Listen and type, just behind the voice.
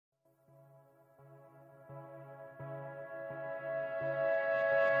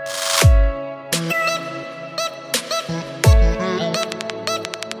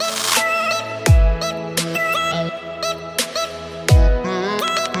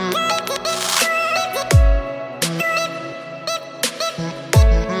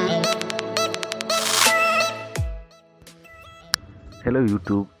Hello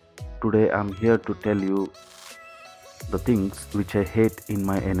YouTube, today I'm here to tell you the things which I hate in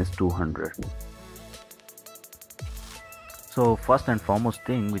my NS200. So first and foremost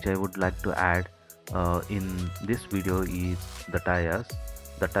thing which I would like to add in this video is the tires.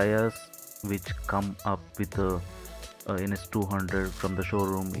 The tires which come up with the NS200 from the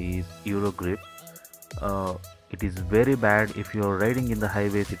showroom is Euro grip. It is very bad if you're riding in the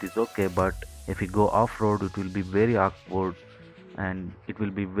highways, it is okay, but if you go off-road it will be very awkward and it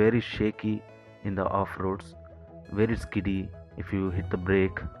will be very shaky in the off-roads, very skiddy if you hit the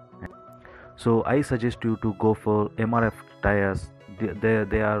brake. So I suggest you to go for MRF tires.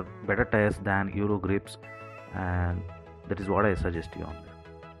 They are better tires than Euro grips, and that is what I suggest you on.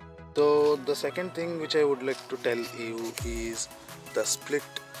 So the second thing which I would like to tell you is the split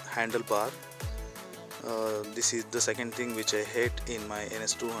handlebar. This is the second thing which I hate in my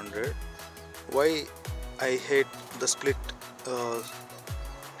NS200. Why I hate the split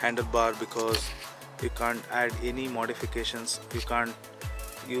handlebar? Because you can't add any modifications. You can't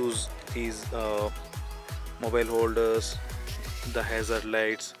use these mobile holders, the hazard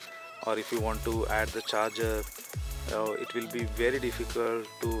lights, or if you want to add the charger, it will be very difficult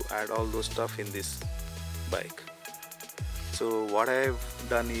to add all those stuff in this bike. So what I have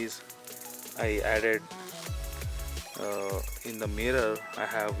done is I added in the mirror, I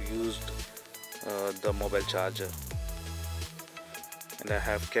have used the mobile charger, and I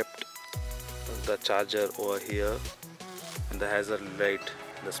have kept the charger over here and the hazard light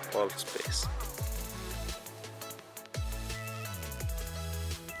in the small space.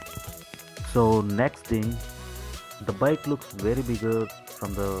 So next thing, the bike looks very bigger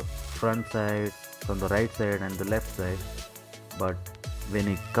from the front side, from the right side and the left side, but when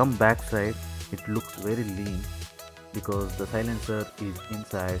it come back side it looks very lean because the silencer is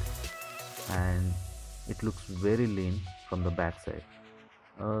inside and it looks very lean from the back side.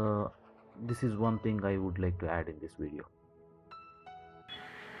 This is one thing I would like to add in this video.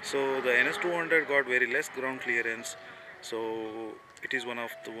 So the NS200 got very less ground clearance, so it is one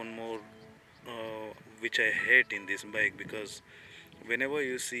more which I hate in this bike, because whenever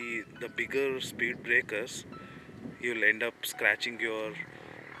you see the bigger speed breakers, you'll end up scratching your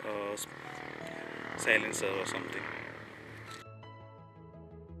silencer or something.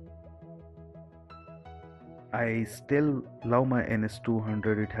 I still love my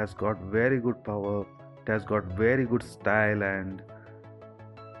NS200. It has got very good power, it has got very good style, and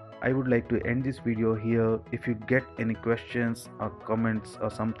I would like to end this video here. If you get any questions or comments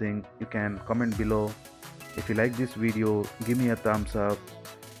or something, you can comment below. If you like this video, give me a thumbs up.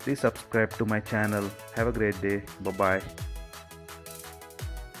 Please subscribe to my channel. Have a great day. Bye bye.